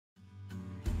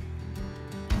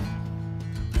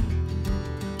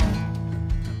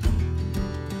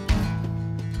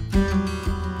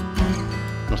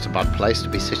Not a bad place to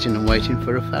be sitting and waiting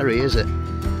for a ferry, is it?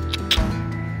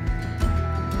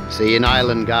 See you in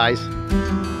Ireland, guys.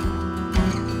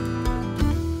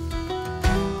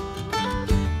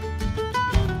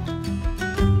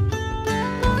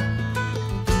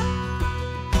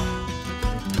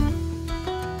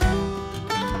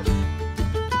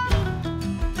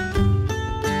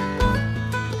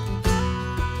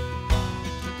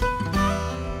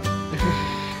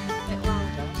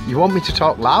 You want me to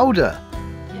talk louder?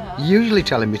 Yeah. You're usually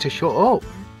telling me to shut up.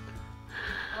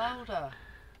 Louder.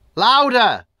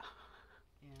 Louder!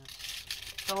 Yeah.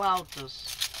 The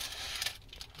loudest.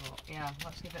 But yeah,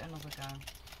 let's give it another go.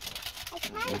 I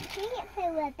can't see it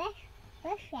through a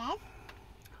bushes.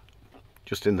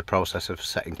 Just in the process of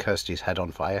setting Kirsty's head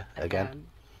on fire again.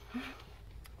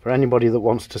 For anybody that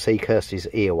wants to see Kirsty's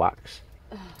earwax,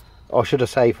 or should I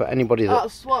say for anybody that...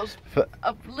 That's what's...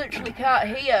 I literally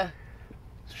can't hear.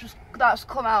 It's just, that's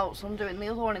come out, so I'm doing the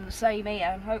other one in the same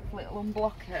ear and hopefully it'll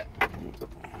unblock it.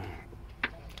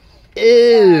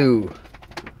 Ew!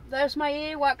 There's my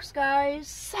earwax, guys.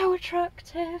 So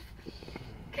attractive.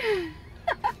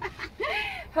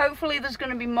 Hopefully there's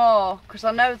going to be more, because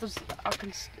I know there's...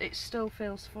 it still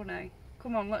feels funny.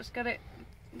 Come on, let's get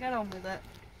on with it.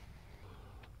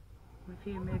 If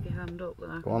you move your hand up,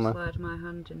 then I can slide my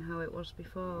hand in how it was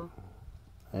before.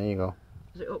 There you go.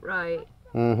 Is it upright?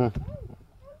 Mm-hmm.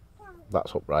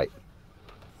 That's upright.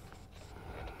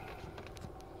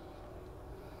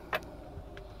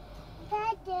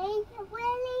 Daddy, I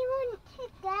really want to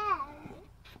go.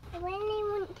 I really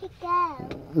want to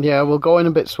go. Yeah, we'll go in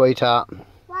a bit, sweetheart.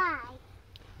 Why?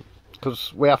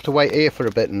 Because we have to wait here for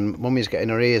a bit and Mummy's getting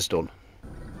her ears done.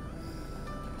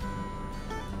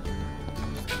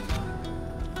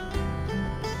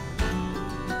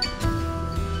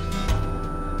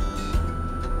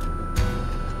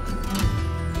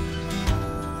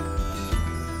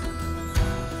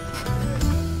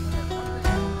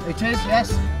 It is,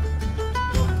 yes.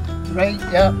 Right,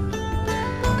 yeah.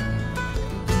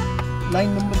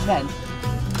 Line number 10.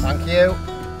 Thank you.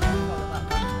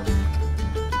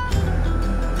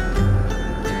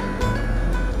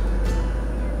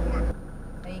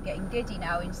 Are you getting giddy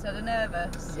now instead of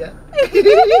nervous? Yeah.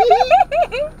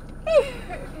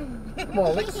 I'm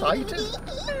all excited.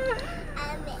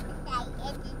 I'm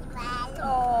excited as well.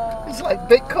 Oh. It's like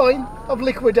Bitcoin. I've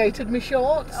liquidated my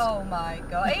shorts. Oh my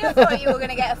god. I thought you were going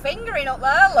to get a fingering up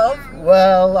there, love.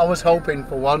 Well, I was hoping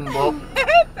for one, but...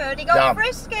 Birdie got Damn.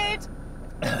 frisked.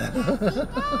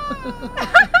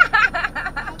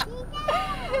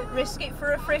 Risk it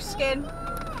for a frisking.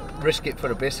 Risk it for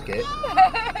a biscuit.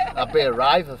 I'd be a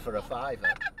river for a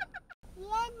fiver. We're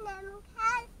in them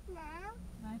cars now.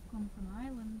 I've come from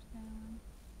Ireland, darling.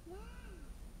 Yeah.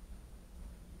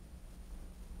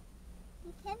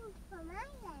 We came from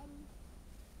Ireland.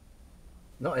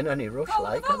 Not in any rush, Oh,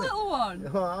 like, look at are that they? little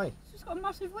one. Oh, aye. It's just got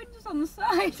massive windows on the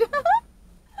side.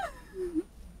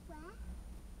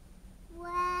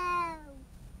 Wow.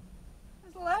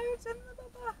 There's loads in the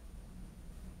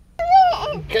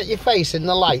bubba. Get your face in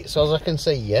the light so as I can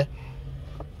see you.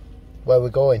 Where we're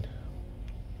going?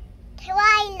 To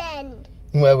Ireland.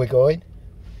 Where we're going?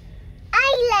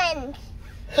 Ireland.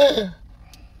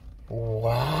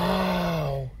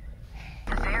 Wow.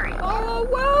 Ferry. Oh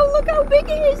wow, look how big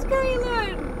it is,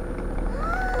 Kaylin.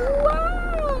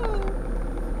 Wow.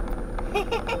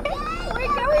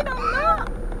 We're going on that.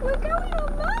 We're going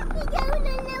on that. We don't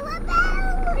know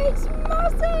about. It's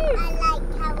massive. I like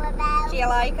how about. Do you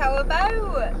like our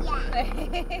boat?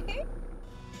 Yeah.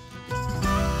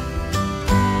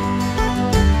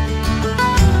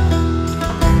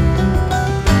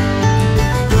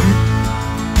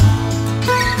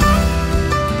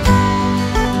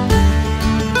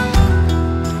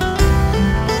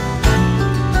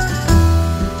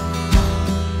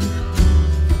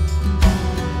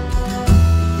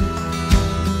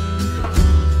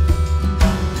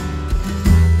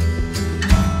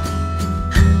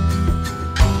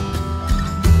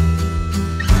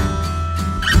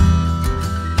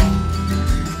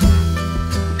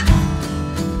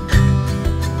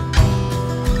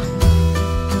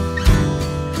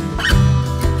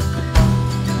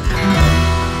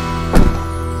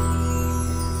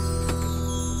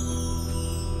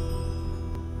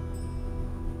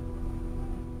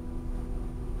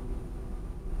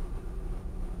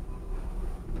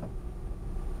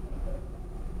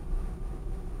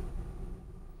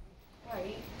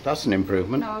 That's an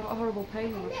improvement. No, I've got a horrible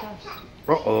pain on my chest.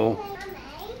 Uh-oh. Mummy,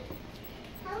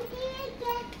 how do you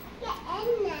get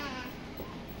in there?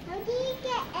 How do you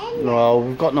get in there? No,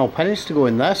 we've got no pennies to go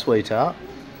in there, sweetheart.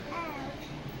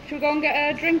 Oh. Should we go and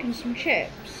get a drink and some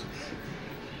chips?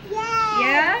 Yeah.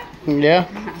 Yeah? Yeah.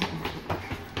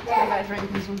 Let's go get a drink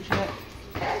and some chips.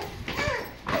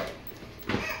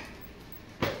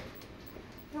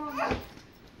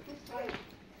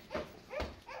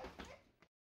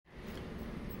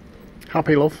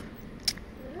 Happy, love?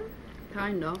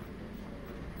 Kind of.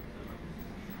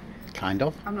 Kind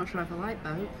of. I'm not sure if I like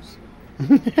boats.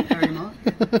 Very much.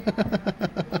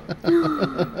 It's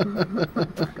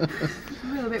a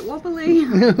little bit wobbly.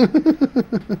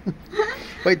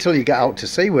 Wait till you get out to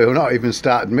sea. We've not even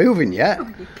started moving yet.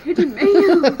 Oh, you're kidding me.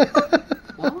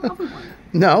 What? Haven't we?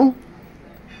 No.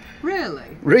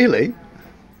 Really? Really?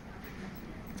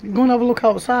 Go and have a look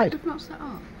outside. We've not set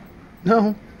up.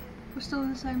 No. We're still in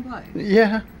the same place.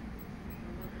 Yeah.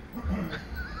 I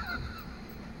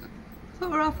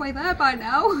thought we're halfway there by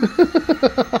now.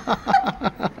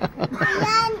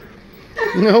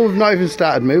 No, we've not even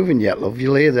started moving yet, love.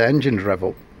 You'll hear the engines rev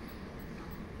up.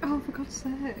 Oh, for God's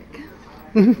sake.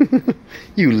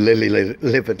 You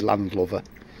lily-livered landlubber.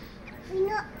 We're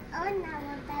not on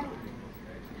our boat.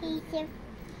 He said,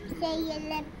 say you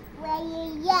live where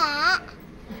you yet.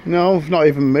 No, we've not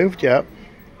even moved yet.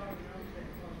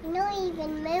 Not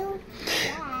even moved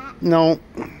yet. No.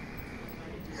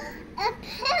 A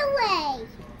pooey.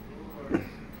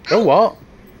 A what?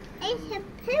 It's a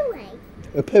pooey.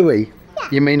 A pooey? Yeah.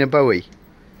 You mean a bowie?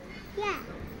 Yeah.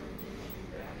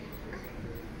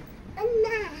 And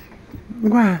that.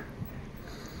 Where?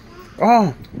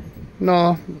 Oh,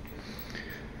 no.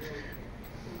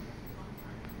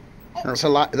 That's a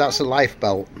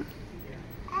lifebelt.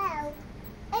 Oh,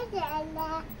 is it a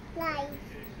life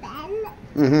then?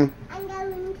 Mhm. I'm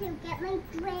going to get my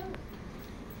drink.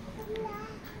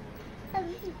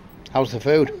 How's the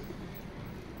food?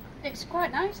 It's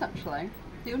quite nice actually.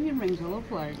 The onion rings are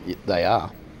lovely. They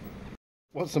are.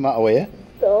 What's the matter with you?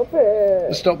 Stop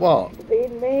it. Stop what?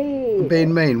 Being mean.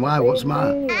 Being mean? Why? What's the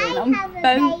matter? I'm have a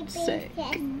boat baby sick.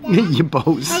 sister. You're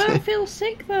both I don't sick. feel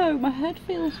sick though. My head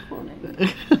feels funny.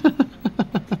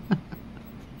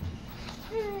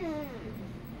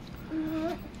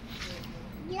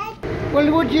 Well,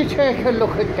 would you take a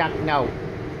look at that now?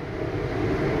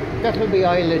 That'll be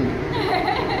island.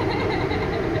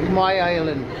 My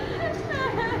island.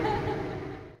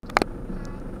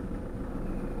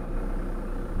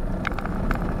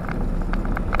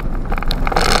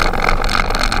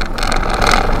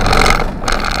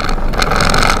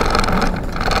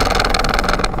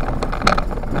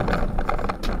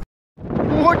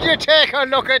 Would you take a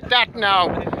look at that now?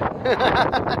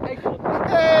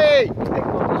 Hey!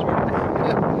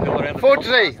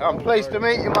 Fudzy, I'm pleased to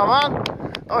meet you, my man.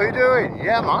 How are you doing?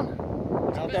 Yeah, man.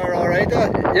 Out there all right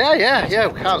then? Yeah.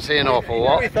 We can't see an awful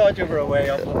lot. We thought you were away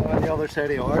up on the other side of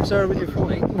the arms there when you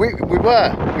phoned. We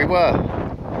were.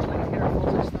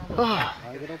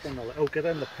 Oh, get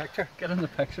in the picture. Get in the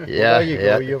picture. Yeah, Well, there you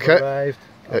go. You've arrived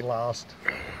at last.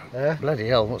 Yeah. Bloody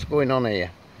hell, what's going on here?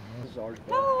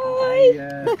 Hi.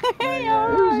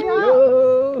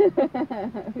 Hello.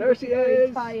 There she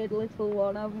is. Tired little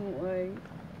one, haven't we?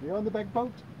 You on the big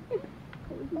boat?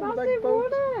 Massive,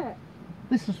 wasn't it?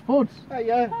 This is Fuds. Hey,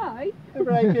 yeah. Hi.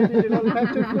 Right, did your little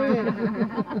picture for you.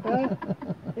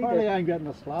 Hardly I'm getting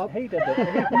a slap. He did it.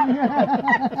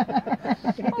 I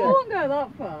won't go that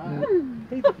far.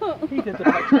 He did the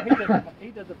picture.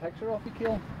 He did the picture off the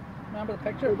keel. Remember the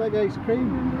picture? The big ice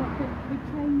cream. Remember that big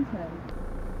train thing?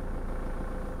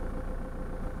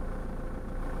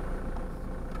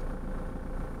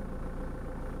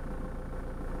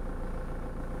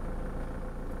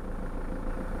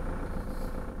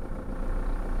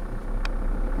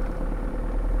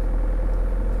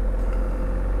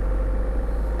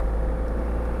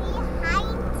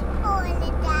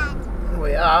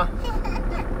 We are.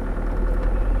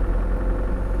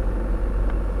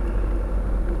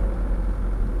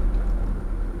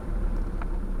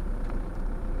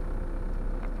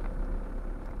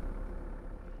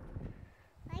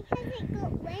 Why has it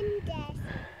got windows?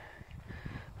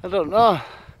 I don't know.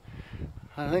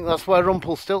 I think that's where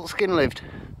Rumpelstiltskin lived.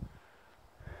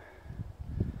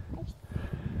 I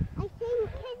think there's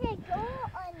a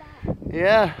door on it.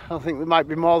 Yeah, I think there might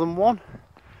be more than one.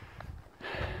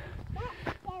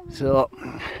 So,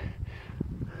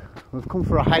 we've come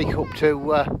for a hike up to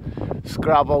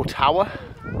Scrabo Tower.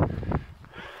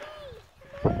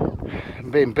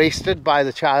 I'm being beasted by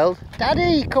the child.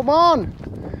 Daddy, come on!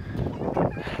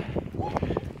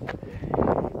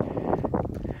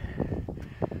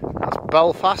 That's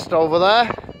Belfast over there.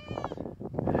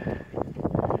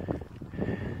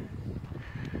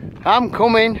 I'm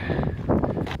coming.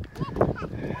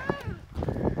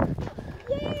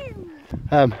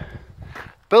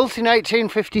 Built in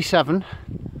 1857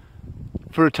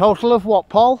 for a total of what,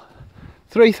 Paul?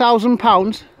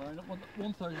 £3,000.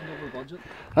 1,000 over budget.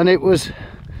 And it was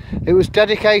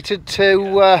dedicated to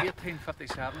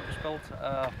 1857 it was built.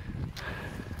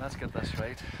 Let's get this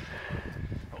right.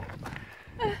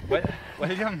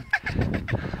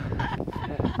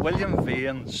 William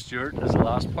Vane Stewart is the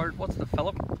last part. What's the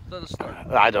Philip that it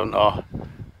started? I don't know.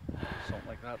 Something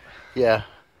like that. Yeah.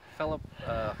 Philip.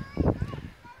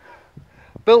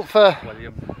 Built for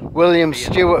William Vane.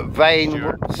 Stewart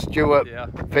Vane Stewart Yeah.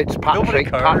 Fitzpatrick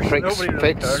Patrick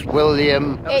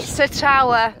William. It's a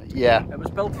tower. Yeah. It was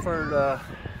built for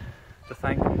to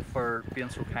thank him for being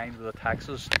so kind with the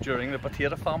taxes during the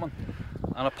potato famine.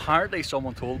 And apparently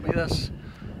someone told me this.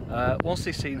 Once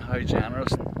they seen how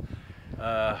generous,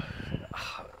 how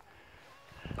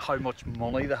much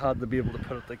money they had to be able to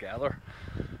put it together,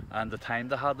 and the time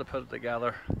they had to put it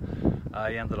together,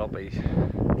 I ended up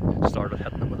started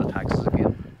hitting them with the taxes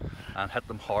again, and hit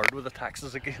them hard with the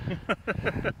taxes again.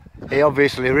 He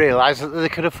obviously realised that they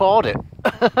could afford it.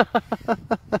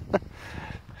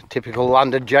 Typical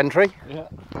landed gentry. Yeah.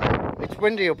 It's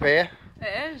windy up here.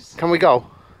 It is. Can we go?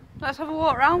 Let's have a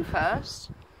walk round first.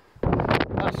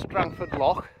 That's Strangford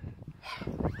Lock.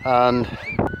 And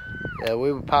yeah,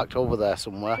 we were parked over there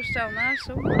somewhere. Just down there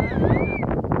somewhere.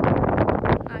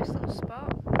 Yeah. Nice little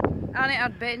spot. And it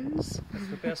had bins. It's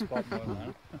the best spot down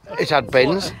there. It had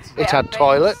bins. It had bins,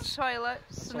 toilets.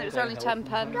 Toilets, and it was only 10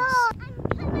 pence. No, I'm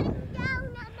coming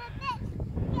down.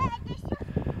 I'm a bit scared.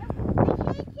 I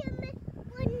heard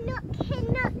someone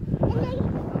knocking up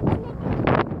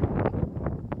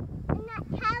in that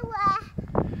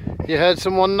tower. You heard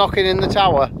someone knocking in the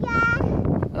tower? Yeah,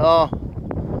 Oh,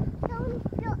 someone's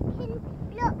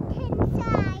locked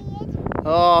inside.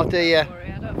 oh dear. Don't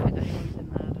worry, I don't think anyone's in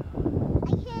there. I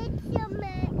heard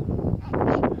someone.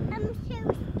 I'm so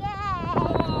scared.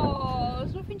 Oh,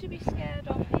 there's nothing to be scared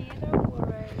of here, don't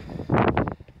worry.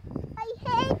 I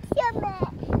heard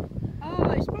someone.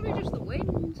 Oh, it's probably just the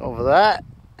wind. Over there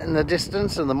in the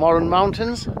distance and the Moran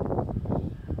Mountains.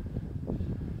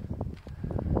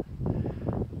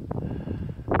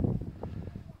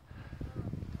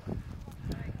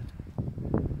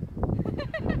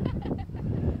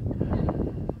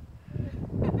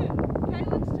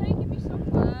 Caleb's taking me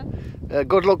somewhere.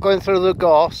 Good luck going through the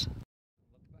gorse.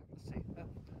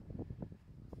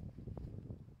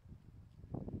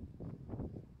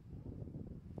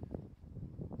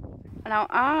 Now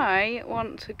I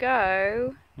want to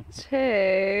go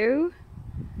to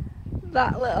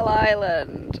that little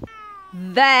island.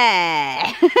 There!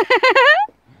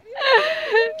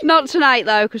 Not tonight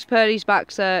though, because Purdy's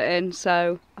back's hurting,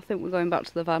 so I think we're going back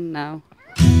to the van now.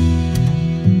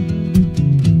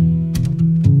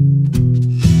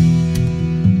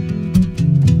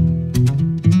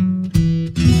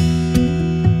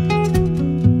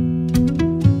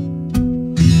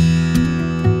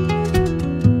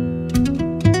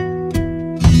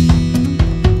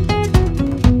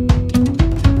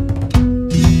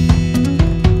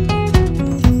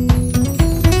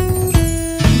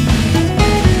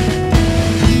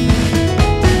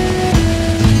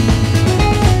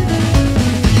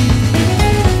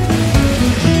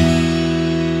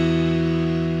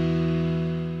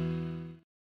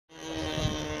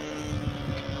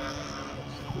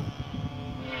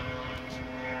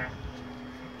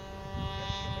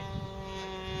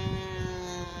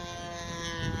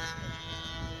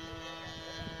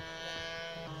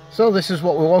 So this is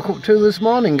what we woke up to this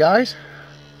morning, guys.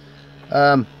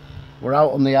 We're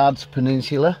out on the Ards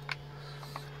Peninsula.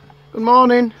 Good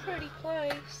morning. Pretty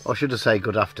place. Or should I say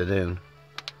good afternoon?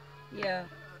 Yeah.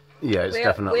 Yeah, it's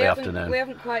definitely afternoon. We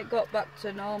haven't quite got back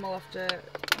to normal after,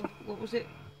 what was it,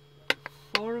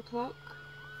 4 o'clock?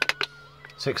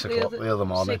 6 o'clock the other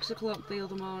morning. 6 o'clock the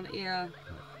other morning, yeah.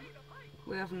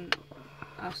 We haven't,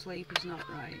 our sleep is not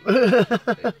right.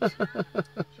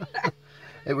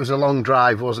 It was a long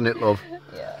drive, wasn't it, love?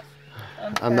 Yeah.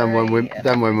 And then when we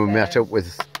met up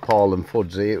with Paul and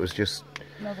Fudsy, it was just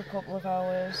another couple of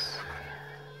hours.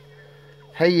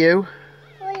 Hey you,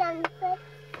 Hold on, quick.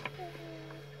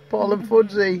 Paul and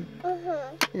Fudsy.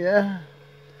 Yeah.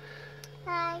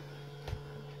 Hi.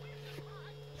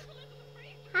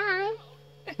 Hi.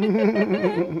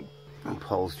 And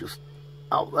Paul's just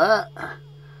out there.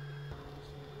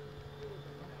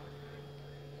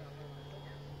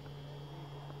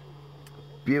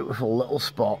 Beautiful little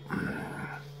spot.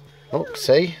 Look,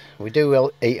 see, we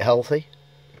do eat healthy.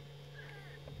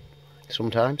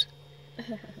 Sometimes.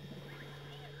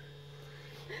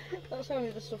 That's only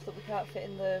the stuff that we can't fit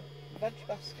in the veg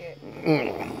basket.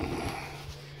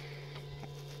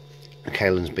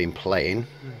 Caelan's been playing.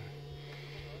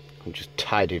 I just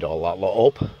tidied all that lot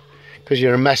up. Because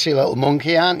you're a messy little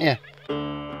monkey, aren't you?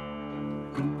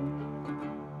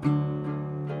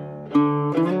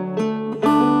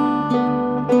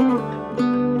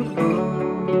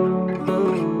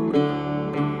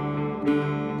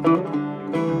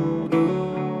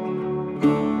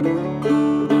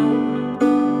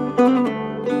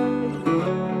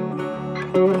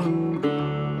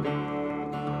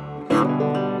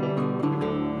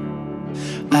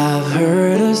 I've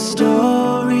heard a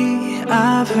story,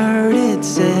 I've heard it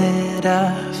said,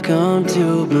 I've come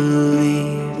to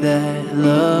believe that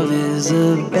love is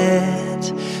a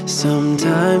bet.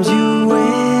 Sometimes you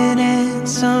win and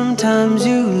sometimes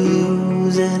you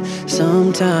lose, and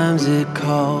sometimes it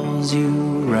calls you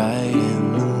right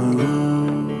in the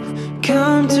move.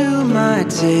 Come to my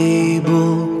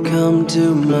table, come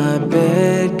to my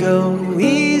bed, go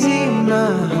easy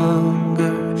my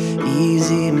hunger,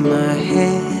 easy my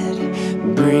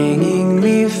head, bringing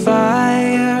me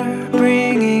fire,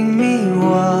 bringing me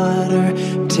water,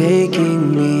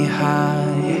 taking me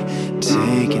high,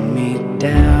 taking me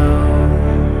down.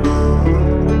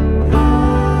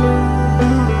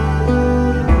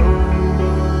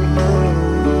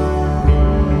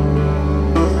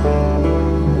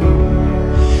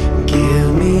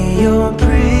 Give me your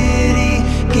pretty,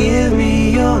 give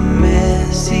me your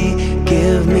messy,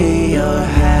 give me your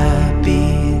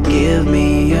happy, give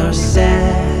me your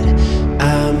sad.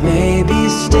 I may be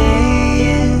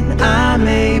staying, I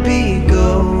may be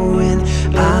going,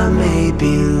 I may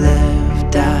be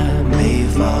left, I may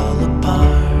fall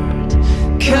apart.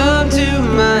 Come to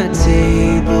my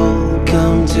table,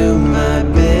 come to my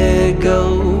bed,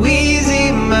 go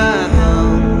easy my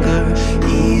hunger,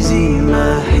 easy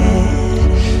my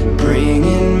head,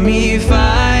 bringing me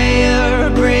fire,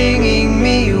 bringing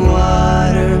me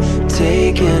water,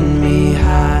 taking me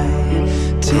high,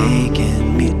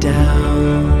 taking me down.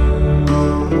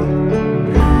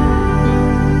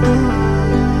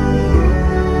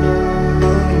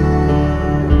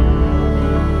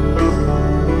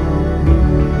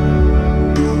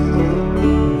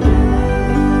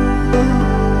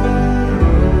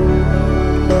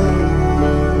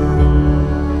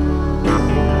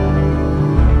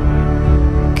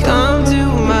 Come to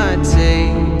my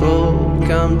table,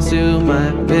 come to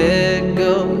my bed,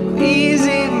 go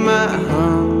easy my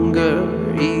hunger,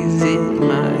 easy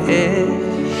my head,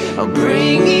 oh,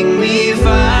 bringing me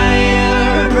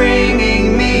fire,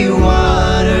 bringing me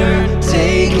water,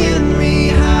 taking me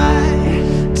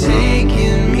high,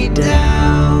 taking me down.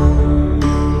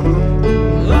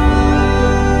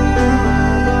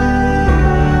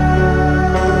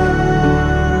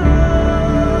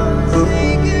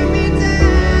 Taking me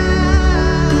down.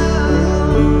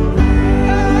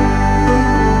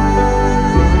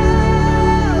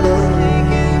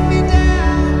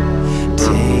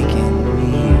 Taking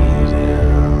me down.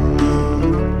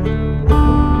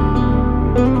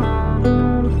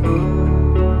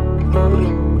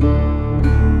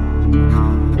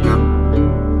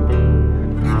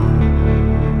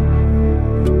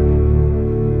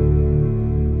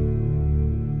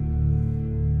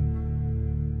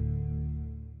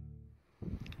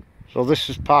 So this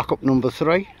is park up number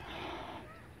 3.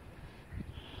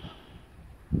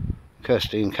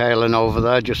 Kirsty and Cairnryan over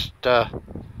there just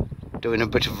doing a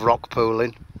bit of rock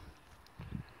pooling.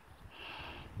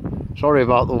 Sorry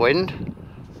about the wind.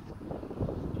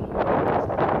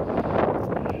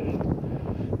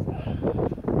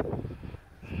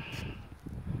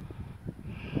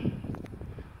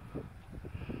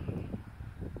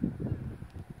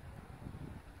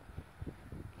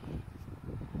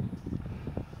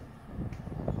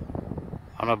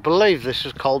 And I believe this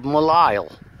is called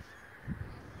Mullisle.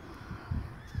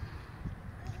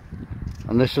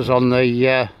 And this is on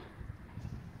the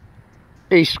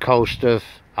east coast of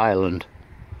Ireland.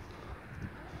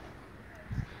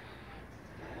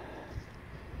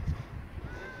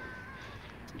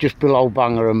 Just below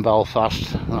Bangor and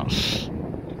Belfast. That's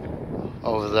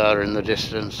over there in the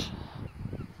distance.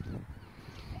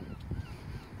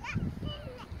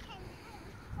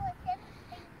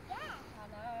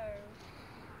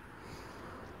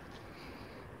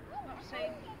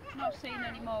 Not seen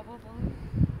any more bubbles.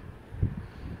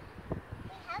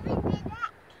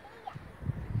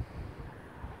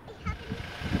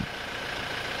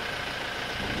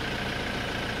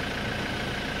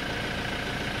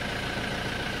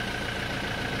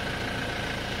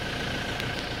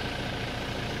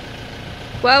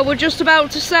 Well, we're just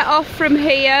about to set off from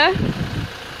here,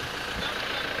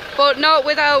 but not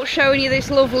without showing you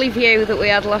this lovely view that we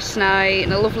had last night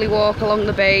and a lovely walk along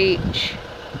the beach.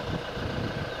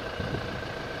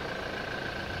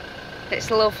 It's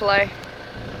lovely.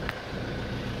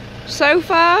 So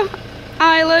far,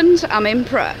 island, I'm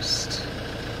impressed.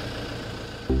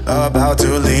 About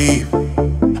to leave,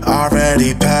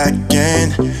 already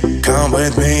packing. Come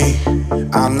with me,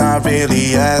 I'm not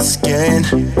really asking.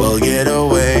 We'll get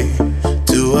away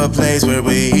to a place where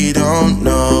we don't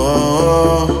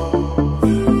know.